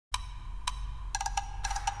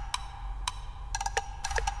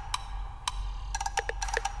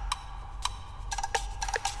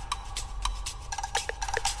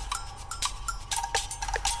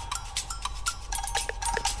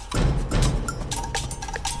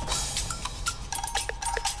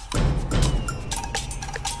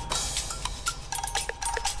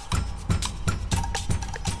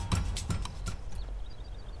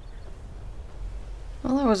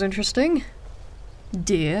was interesting.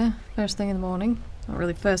 Deer, first thing in the morning. Not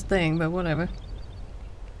really first thing, but whatever.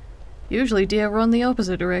 Usually deer run the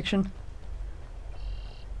opposite direction.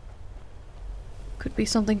 Could be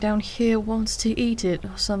something down here wants to eat it,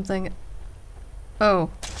 or something.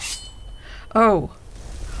 Oh. Oh.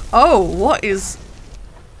 Oh, what is...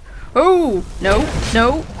 Oh! No,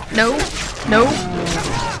 no, no, no.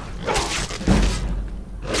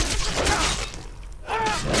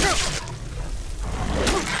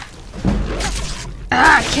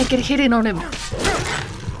 Ah, I can't get a hit in on him.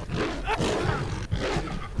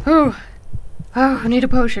 Oh. Oh, I need a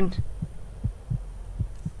potion.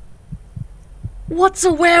 What's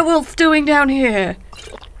a werewolf doing down here?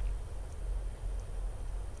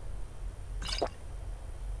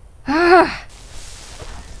 Ah.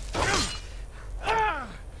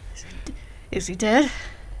 Is he dead?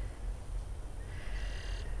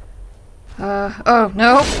 Oh,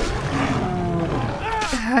 no.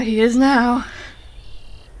 He is now.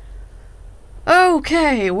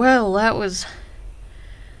 Okay, well, that was...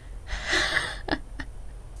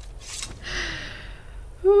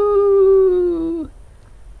 Ooh.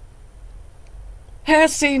 Hair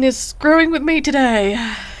scene is screwing with me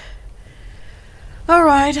today.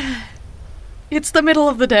 Alright. It's the middle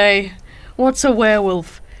of the day. What's a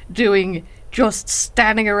werewolf doing just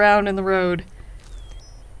standing around in the road?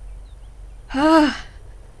 I'm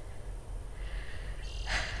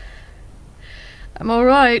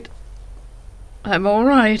alright. I'm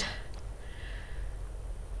alright.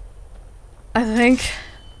 I think.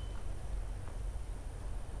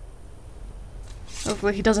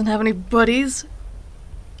 Hopefully he doesn't have any buddies.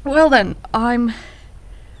 Well then, I'm...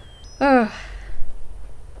 Oh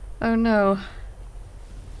no.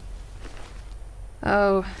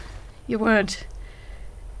 Oh, you weren't...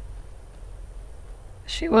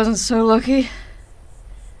 She wasn't so lucky.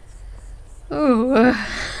 Oh,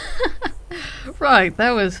 right,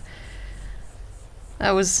 that was,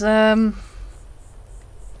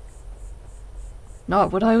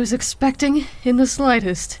 not what I was expecting in the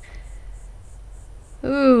slightest.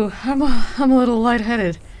 Ooh, I'm a little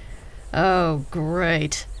lightheaded. Oh,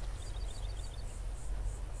 great.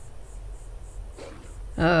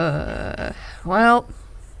 Well...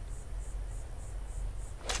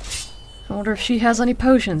 I wonder if she has any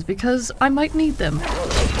potions, because I might need them.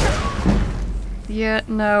 Yeah,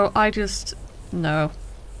 no, no.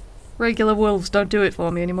 Regular wolves don't do it for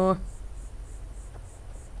me anymore.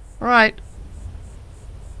 Right.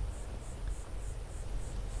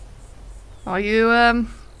 Are you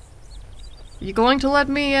going to let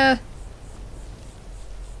me,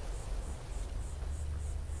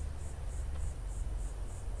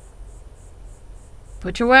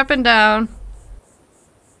 Put your weapon down.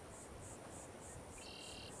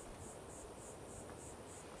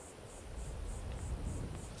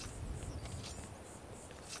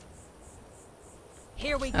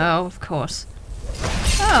 Here we go. Oh, of course.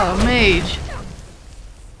 Oh, mage.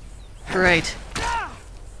 Great.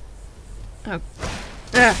 Oh.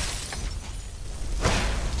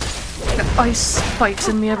 Got ice spikes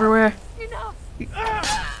in me everywhere.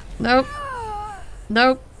 Nope.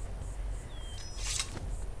 Nope.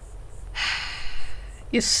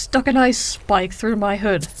 You stuck an ice spike through my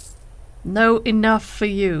hood. No enough for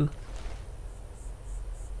you.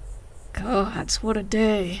 God, what a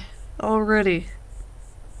day. Already.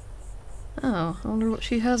 Oh, I wonder what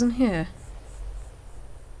she has in here.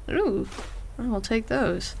 Ooh, I'll take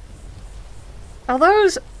those.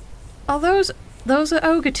 Those are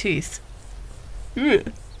ogre teeth.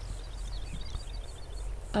 Ugh.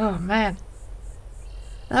 Oh man.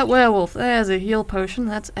 That werewolf, there's a heal potion,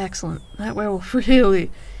 that's excellent. That werewolf really...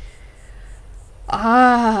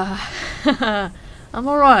 Ah, I'm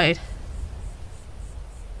alright.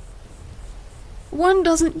 One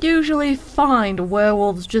doesn't usually find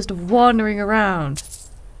werewolves just wandering around.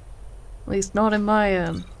 At least not in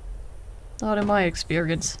my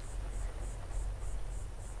experience.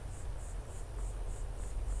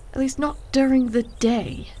 At least not during the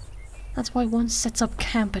day. That's why one sets up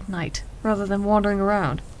camp at night, rather than wandering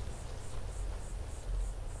around.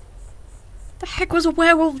 The heck was a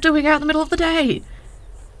werewolf doing out in the middle of the day?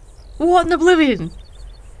 What in oblivion?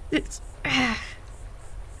 It's...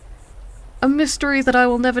 a mystery that I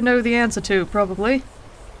will never know the answer to, probably.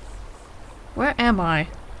 Where am I?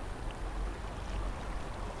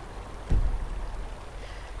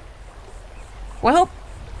 Well,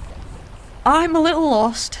 I'm a little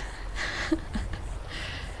lost.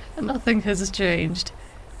 Nothing has changed.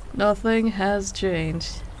 Nothing has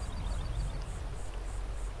changed.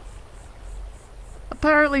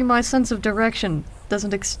 Apparently my sense of direction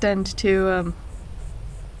doesn't extend to,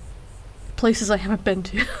 places I haven't been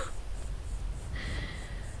to.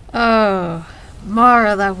 Oh,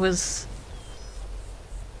 Mara, that was...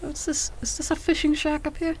 What's this? Is this a fishing shack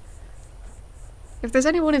up here? If there's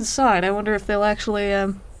anyone inside, I wonder if they'll actually,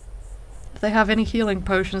 if they have any healing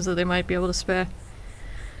potions that they might be able to spare.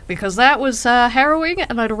 Because that was, harrowing,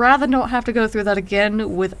 and I'd rather not have to go through that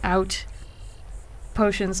again without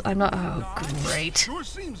potions. I'm not- oh, great. Sure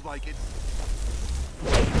seems like it.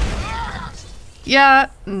 Yeah,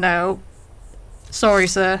 no. Sorry,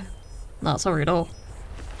 sir. Not sorry at all.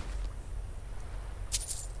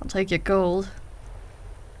 I'll take your gold.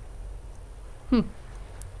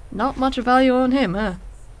 Not much value on him, huh?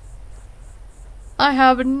 I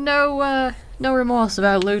have no remorse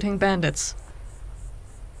about looting bandits.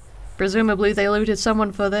 Presumably they looted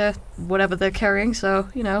someone for their whatever they're carrying, so,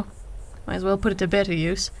 you know, might as well put it to better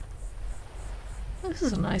use. This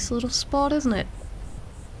is a nice little spot, isn't it?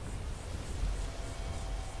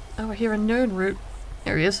 Oh, I hear a known route.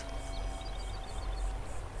 There he is.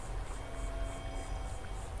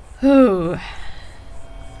 Ooh.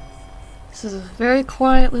 This is a very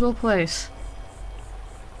quiet little place.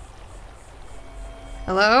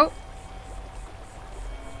 Hello?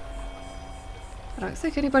 I don't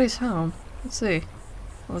think anybody's home. Let's see.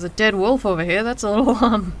 Well, there's a dead wolf over here. That's a little,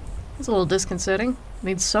 that's a little disconcerting.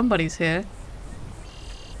 Means somebody's here.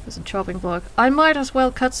 There's a chopping block. I might as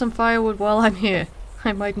well cut some firewood while I'm here.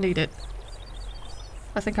 I might need it.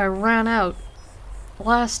 I think I ran out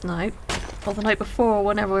last night, or the night before,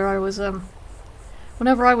 whenever I was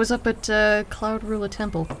up at, Cloud Ruler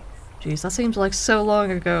Temple. Jeez, that seems like so long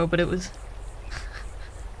ago, but it was...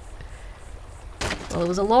 well, it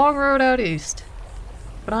was a long road out east.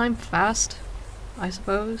 But I'm fast, I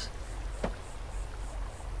suppose.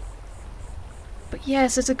 But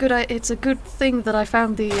yes, it's a good thing that I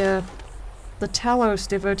found the Talos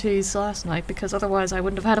devotees last night, because otherwise I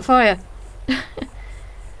wouldn't have had a fire.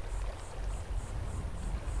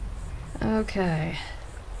 Okay.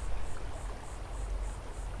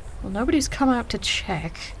 Well, nobody's come out to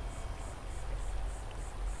check.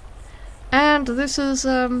 And this is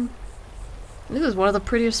one of the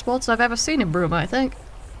prettiest spots I've ever seen in Bruma, I think.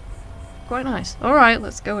 Quite nice. Alright,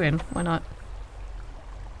 let's go in. Why not?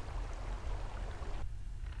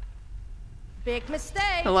 Big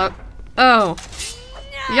mistake. Hello. Oh.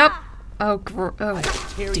 Yep. Oh, oh,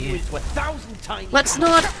 dear. Let's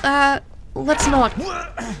not,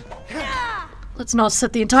 let's not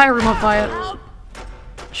set the entire room on fire.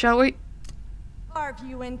 Shall we? Carve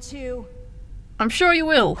you in two. I'm sure you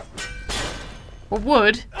will. Or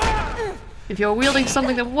would. If you're wielding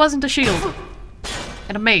something that wasn't a shield.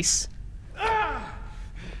 And a mace.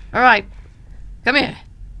 Alright. Come here.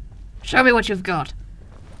 Show me what you've got.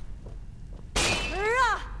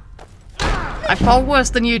 I fought worse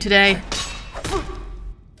than you today.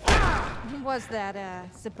 Was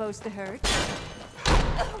that, supposed to hurt?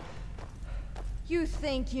 You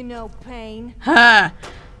think you know pain? Ha!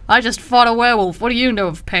 I just fought a werewolf. What do you know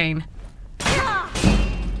of pain?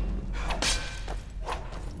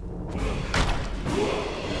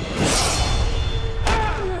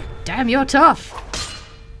 Damn, you're tough.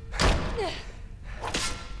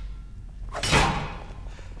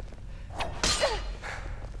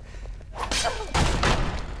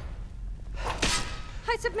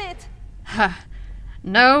 I submit. Ha.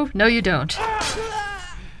 No, no you don't.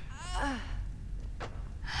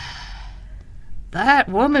 That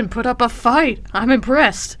woman put up a fight. I'm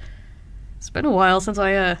impressed. It's been a while since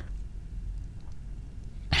I,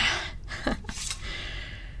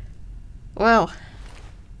 Well,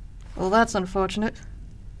 that's unfortunate.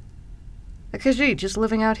 A Khajiit just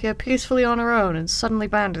living out here peacefully on her own and suddenly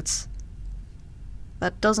bandits.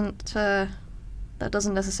 That doesn't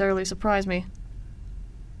necessarily surprise me.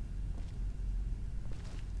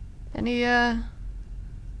 Any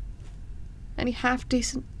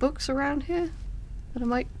half-decent books around here that I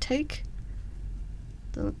might take?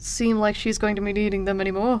 Doesn't seem like she's going to be needing them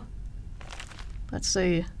anymore. Let's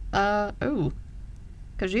see. Oh.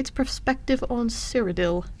 Khajiit's Perspective on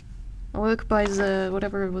Cyrodiil. A work by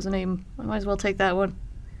whatever was the name. I might as well take that one.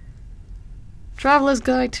 Traveller's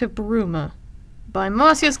Guide to Bruma. By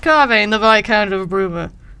Marcius Carvane, the Viscount of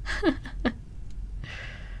Bruma.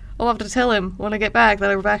 I'll have to tell him when I get back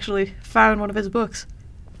that I've actually found one of his books.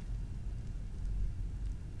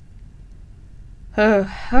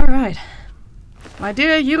 Alright. My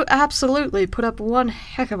dear, you absolutely put up one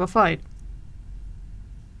heck of a fight.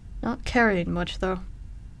 Not carrying much, though.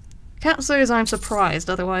 Can't say as I'm surprised,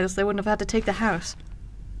 otherwise they wouldn't have had to take the house.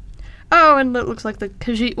 Oh, and it looks like the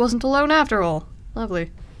Khajiit wasn't alone after all.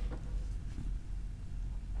 Lovely.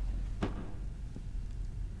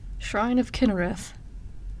 Shrine of Kinnereth.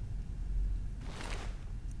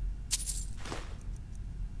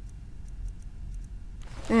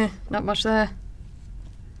 Not much there.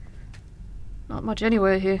 Not much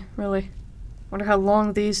anywhere here, really. Wonder how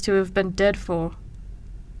long these two have been dead for.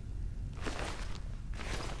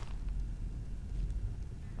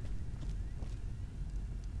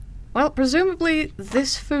 Well, presumably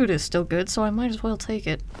this food is still good, so I might as well take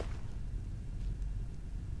it.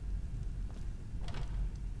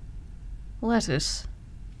 Lettuce.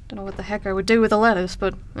 Don't know what the heck I would do with the lettuce,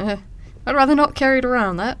 but I'd rather not carry it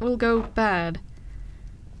around. That will go bad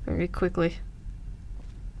very quickly.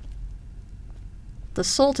 The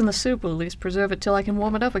salt in the soup will at least preserve it till I can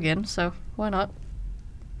warm it up again, so why not?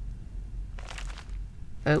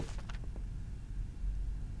 Oh.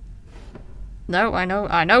 No, I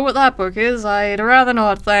know what that book is. I'd rather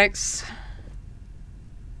not, thanks.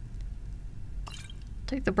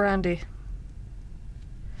 Take the brandy.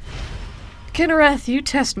 Kinnereth, you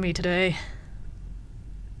test me today.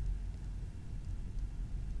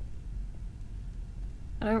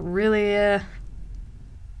 I don't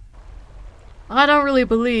really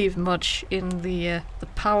believe much in the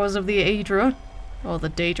powers of the Aedra, or the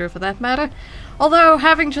Daedra for that matter. Although,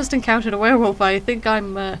 having just encountered a werewolf, I think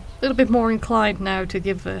I'm a little bit more inclined now to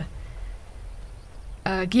give a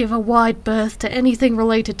wide berth to anything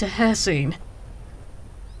related to Hersine.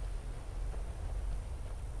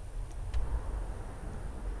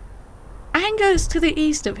 Anger's to the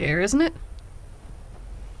east of here, isn't it?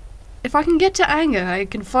 If I can get to Anger, I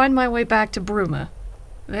can find my way back to Bruma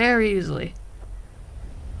very easily.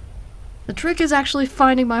 The trick is actually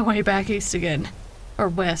finding my way back east again. Or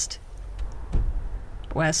west.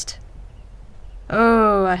 West.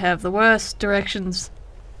 Oh, I have the worst directions.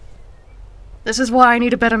 This is why I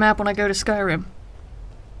need a better map when I go to Skyrim.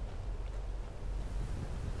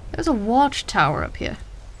 There's a watchtower up here.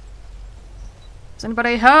 Is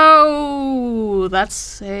anybody ho?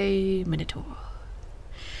 That's a Minotaur.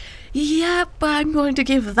 Yep, I'm going to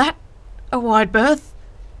give that a wide berth.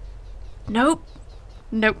 Nope.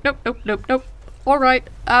 Nope. Alright,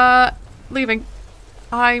 leaving.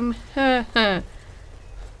 I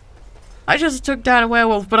just took down a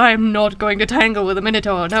werewolf, but I am not going to tangle with a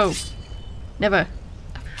Minotaur, no. Never.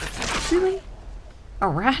 Really? A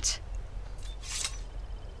rat?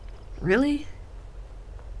 Really?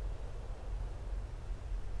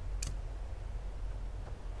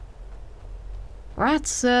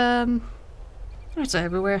 Rats are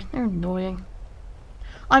everywhere. They're annoying.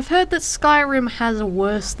 I've heard that Skyrim has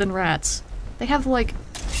worse than rats. They have like...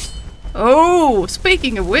 Oh!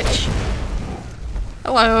 Speaking of which...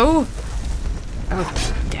 Hello!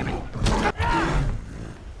 Oh, damn it.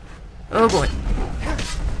 Oh boy.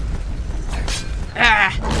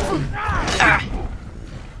 Ah! Ah!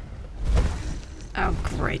 Oh,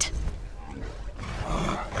 great.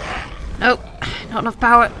 Nope. Not enough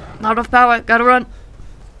power. Not enough power. Gotta run.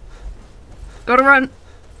 Gotta run.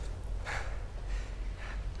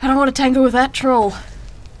 I don't want to tangle with that troll.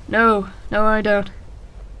 No. No, I don't.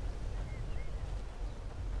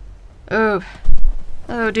 Oh.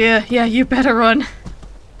 Oh dear. Yeah, you better run.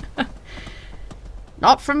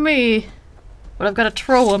 Not from me. But I've got a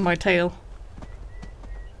troll on my tail.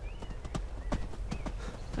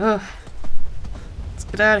 Ugh. Let's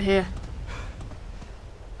get out of here.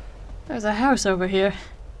 There's a house over here.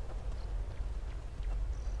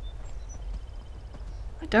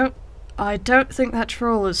 I don't think that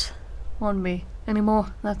troll is on me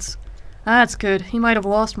anymore. That's good. He might have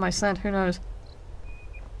lost my scent, who knows.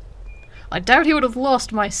 I doubt he would have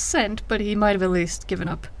lost my scent, but he might have at least given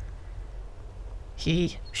up.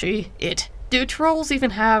 He, she, it. Do trolls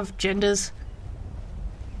even have genders?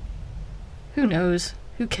 Who knows?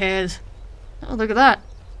 Who cares? Oh, look at that.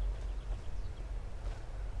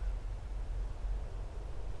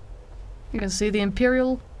 You can see the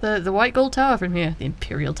Imperial, the White Gold Tower from here. The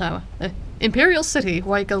Imperial Tower. The Imperial City,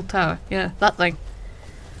 White Gold Tower. Yeah, that thing.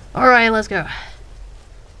 Alright, let's go.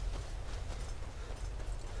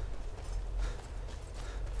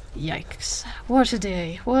 Yikes. What a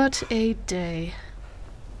day. What a day.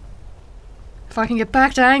 If I can get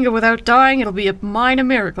back to Anger without dying, it'll be a minor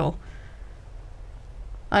miracle.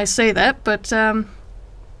 I say that, but, I'm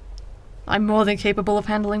more than capable of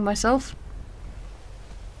handling myself.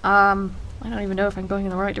 I don't even know if I'm going in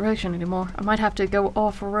the right direction anymore. I might have to go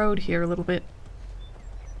off-road here a little bit.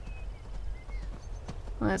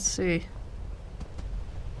 Let's see.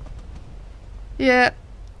 Yeah,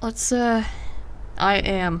 let's, I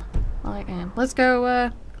am. Let's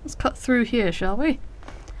go, let's cut through here, shall we?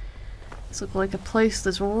 This looks like a place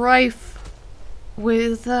that's rife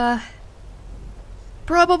with,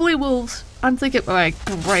 probably wolves. I'm thinking, alright,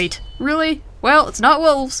 great. Really? Well, it's not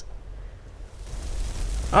wolves.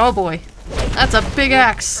 Oh boy. That's a big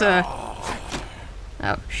axe,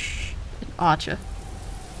 Oh, shh. An archer.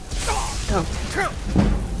 Oh.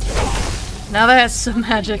 Now that's some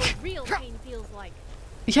magic. Real pain feels like.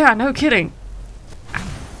 Yeah, no kidding.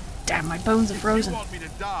 Damn, my bones are If frozen. you want me to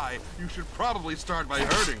die, you should probably start by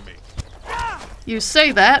hurting me. You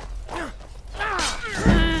say that.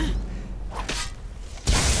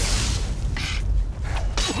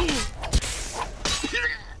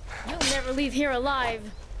 You'll never leave here alive.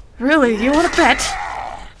 Really? You want to bet?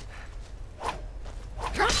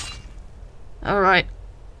 Alright.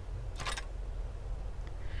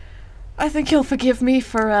 I think he'll forgive me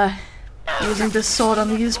for, using this sword on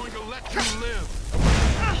these. I'm going to let you live.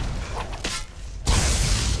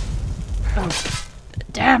 Oh.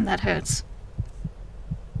 Damn, that hurts.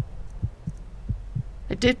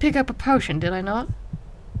 I did pick up a potion, did I not?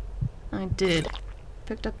 I did.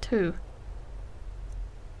 Picked up 2.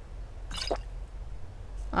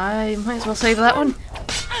 I might as well save that one.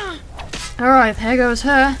 Alright, there goes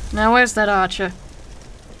her. Now where's that archer?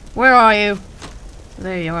 Where are you?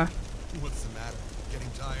 There you are. What's the matter? Getting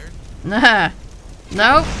tired? Nah.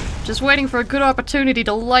 No. Just waiting for a good opportunity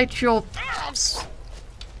to light your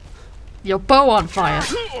bow on fire.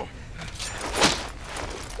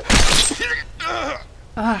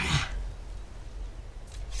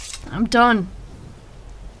 I'm done.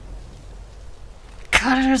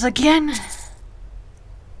 Cutters again?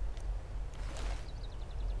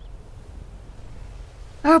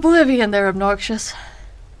 Oblivion, they're obnoxious.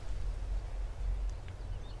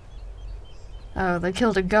 Oh, they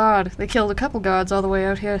killed a guard. They killed a couple guards all the way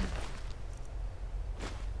out here.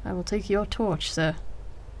 I will take your torch, sir.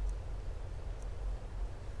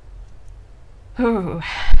 Ooh.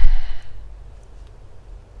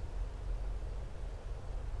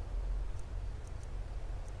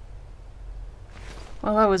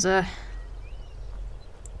 Well, that was a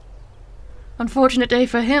unfortunate day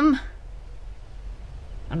for him.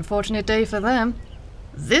 Unfortunate day for them.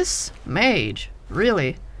 This mage,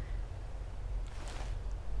 really.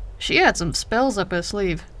 She had some spells up her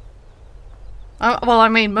sleeve. Well, I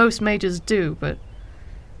mean, most mages do, but...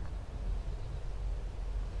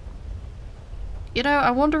 You know,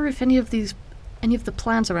 I wonder if any of the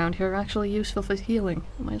plants around here are actually useful for healing.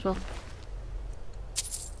 Might as well.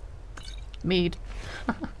 Mead.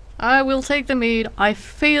 I will take the mead. I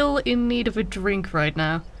feel in need of a drink right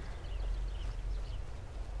now.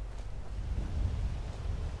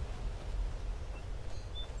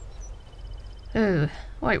 Oh,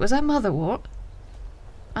 wait, was that motherwort?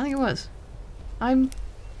 I think it was. I'm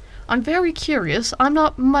very curious. I'm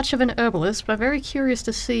not much of an herbalist, but I'm very curious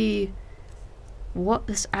to see what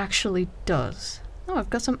this actually does. Oh, I've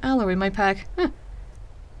got some aloe in my pack. Huh.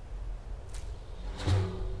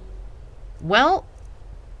 Well,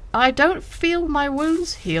 I don't feel my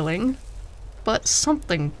wounds healing, but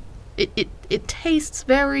something. It tastes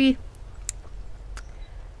very...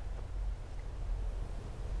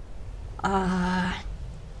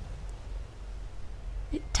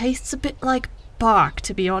 It tastes a bit like bark,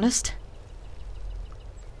 to be honest.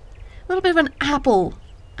 A little bit of an apple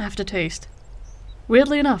aftertaste.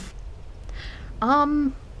 Weirdly enough.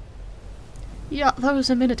 Yeah, those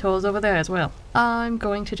are minotaurs over there as well. I'm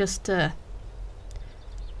going to just,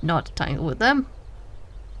 not tangle with them.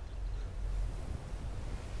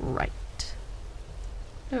 Right.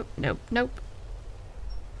 Nope, nope, nope.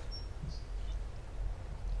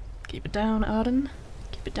 Keep it down, Arden.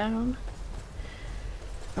 Keep it down.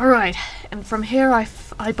 Alright, and from here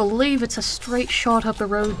I believe it's a straight shot up the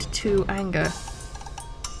road to Anger.